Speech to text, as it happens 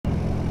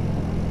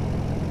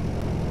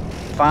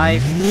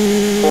5,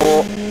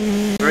 4,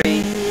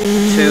 3,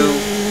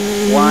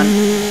 2, 1,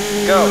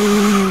 go.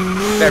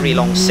 Very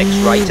long 6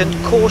 right and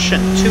caution,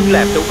 2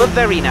 left over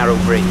very narrow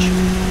bridge.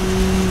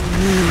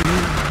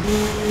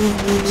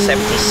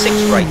 76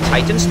 right,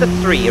 tightens to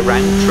 3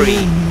 around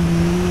tree.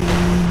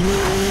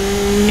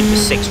 Into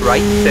 6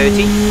 right,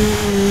 30,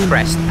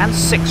 crest and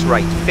 6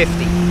 right,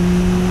 50.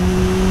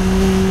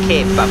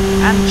 Care bump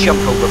and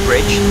jump over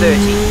bridge, 30.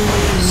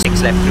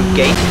 6 left through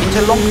gate,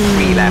 into long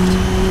 3 left.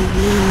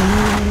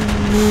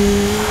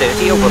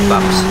 30 over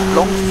bumps,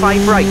 long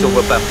 5 right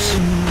over bumps.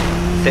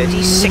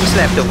 36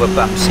 left over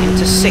bumps,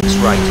 into 6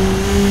 right.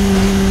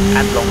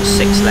 And long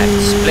 6 left,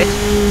 split.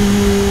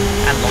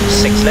 And long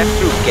 6 left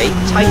through gate,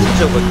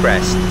 tightens over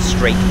crest,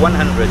 straight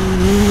 100.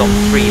 Long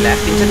 3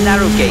 left into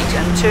narrow gate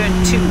and turn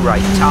 2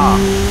 right, tar.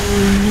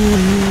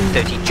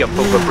 30 jump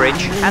over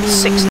bridge and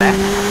 6 left.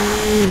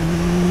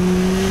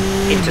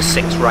 Into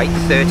 6 right,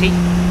 30.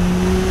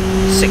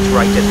 6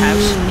 right at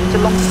house, into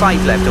long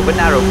 5 left over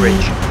narrow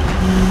bridge.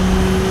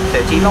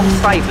 30 long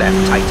 5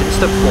 left, tightens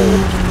to 4.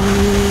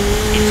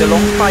 Into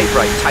long 5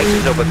 right,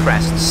 tightens over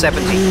crest,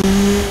 70.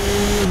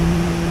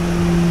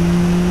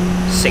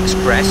 6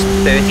 crest,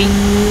 30.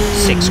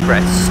 6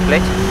 crest,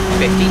 split.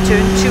 50,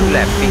 turn 2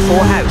 left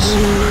before house.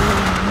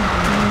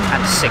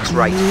 And 6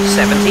 right,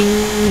 70.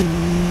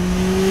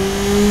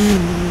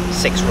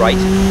 6 right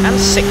and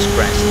 6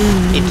 crest.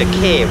 Into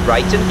care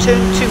right and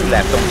turn 2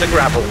 left onto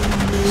gravel.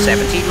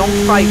 70 long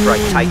 5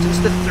 right, tightens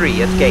to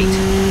 3 at gate.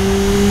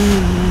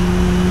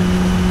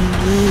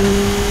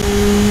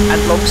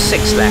 And long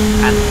 6 left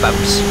and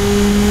bumps.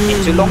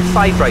 Into long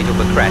 5 right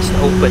over crest,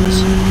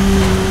 opens.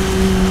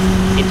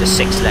 Into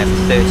 6 left,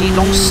 30,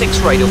 long 6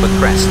 right over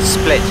crest,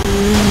 split.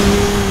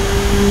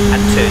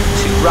 And turn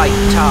 2 right,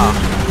 tar.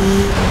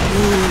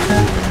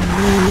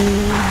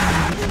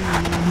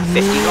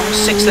 50 long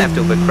 6 left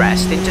over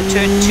crest, into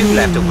turn 2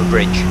 left over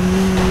bridge.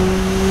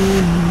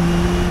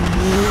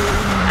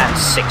 And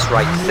 6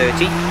 right,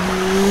 30.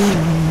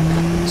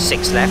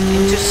 6 left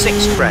into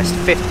 6 crest,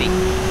 50.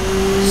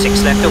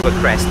 6 left over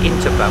crest,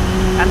 into bump.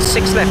 And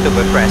 6 left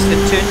over crest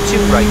and turn 2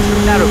 right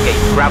through narrow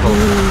gate, gravel.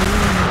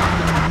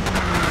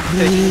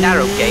 30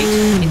 narrow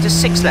gate, into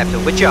 6 left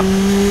over jump.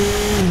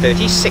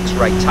 36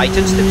 right,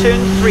 tightens to turn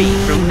 3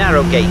 through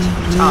narrow gate,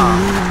 tar.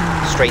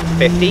 Straight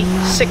 50,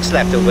 6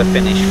 left over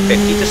finish,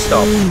 50 to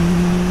stop.